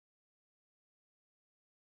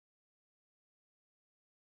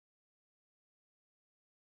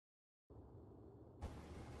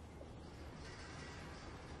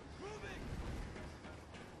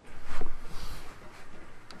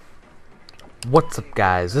What's up,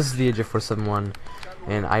 guys? This is the AJ471,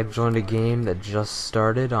 and I joined a game that just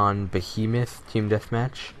started on Behemoth Team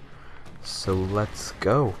Deathmatch. So let's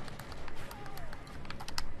go.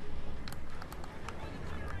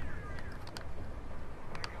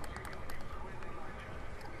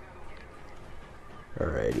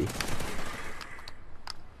 Alrighty.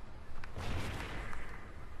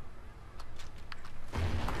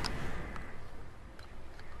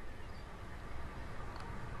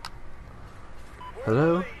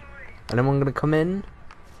 Hello? Anyone gonna come in?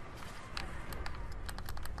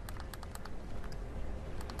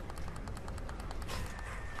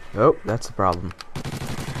 Oh, that's a problem.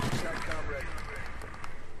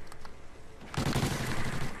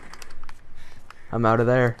 I'm out of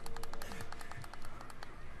there.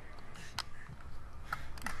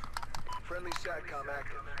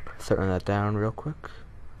 Throwing that down real quick.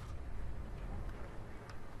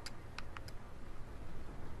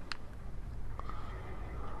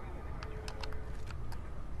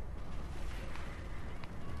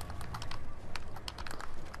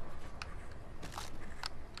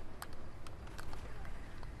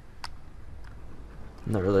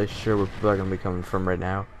 I'm not really sure where people are gonna be coming from right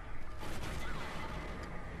now.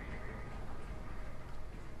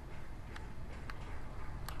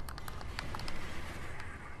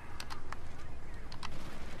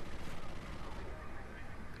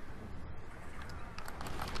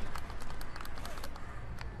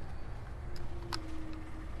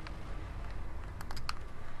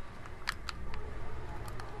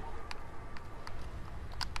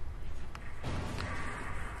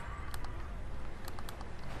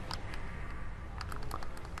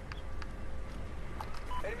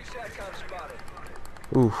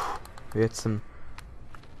 Oof, we had some.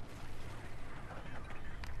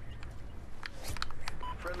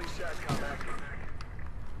 Friendly SATCOM active.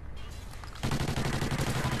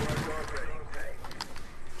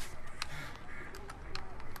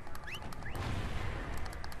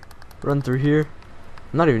 Run through here.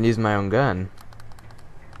 I'm not even using my own gun.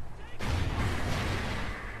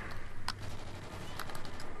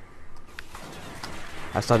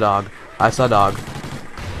 I saw dog. I saw dog.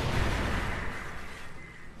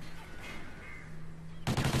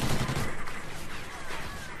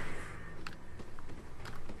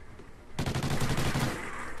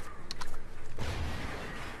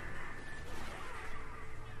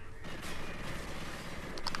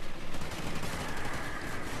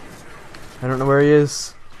 I don't know where he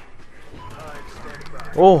is.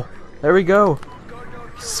 Oh, there we go.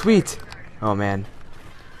 Sweet. Oh man.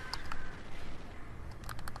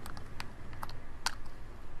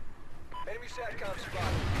 Enemy SATCOM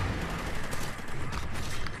spotted.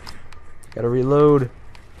 Gotta reload.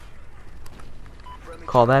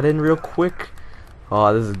 Call that in real quick.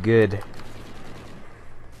 Oh, this is good.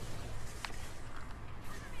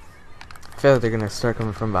 I feel like they're gonna start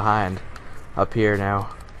coming from behind up here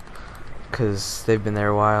now, because they've been there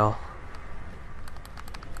a while.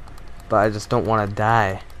 But I just don't want to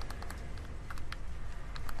die.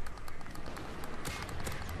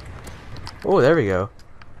 Oh, there we go.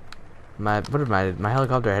 My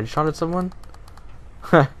helicopter headshot at someone?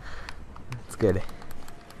 That's good.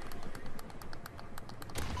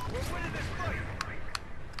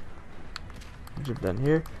 Jump down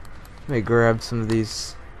here. Let me grab some of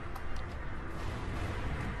these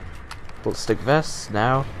bullet stick vests.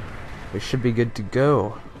 Now we should be good to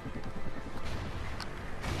go.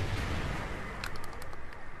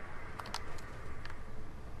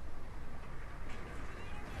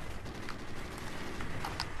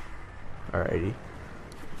 Alrighty.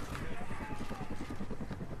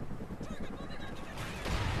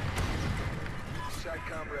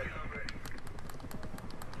 SATCOM ready.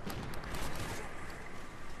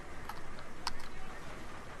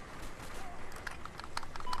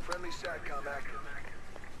 Friendly SATCOM active.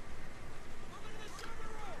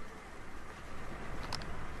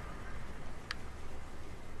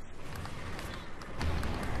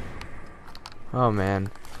 Oh man.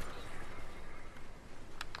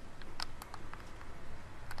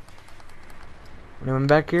 Anyone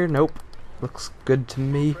back here? Nope. Looks good to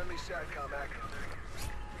me. Friendly SATCOM active.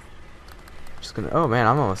 Just gonna. Oh man,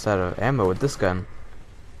 I'm almost out of ammo with this gun.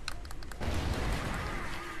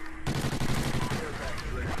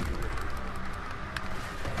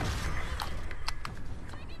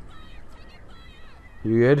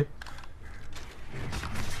 You good?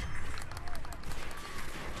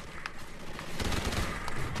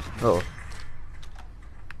 Oh.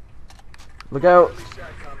 Look out! Friendly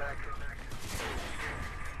SATCOM active.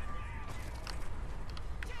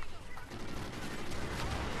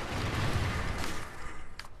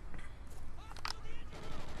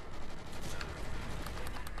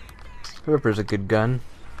 Ripper's a good gun.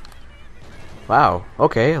 Wow,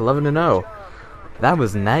 okay, 11-0. That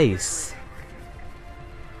was nice.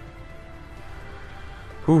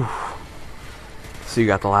 Whew. So you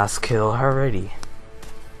got the last kill already.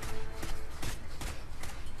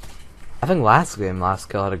 I think last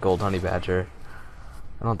kill had a gold honey badger.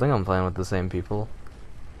 I don't think I'm playing with the same people.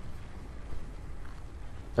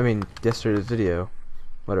 I mean, yesterday's video.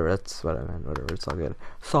 Whatever, that's what I meant. Whatever, it's all good.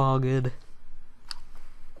 It's all good.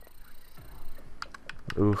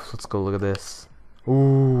 Ooh, let's go look at this.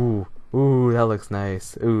 Ooh, that looks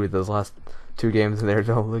nice. Ooh, those last 2 games in there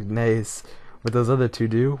don't look nice. What those other 2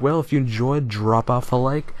 do? Well, if you enjoyed, drop off a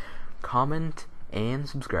like, comment, and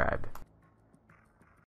subscribe.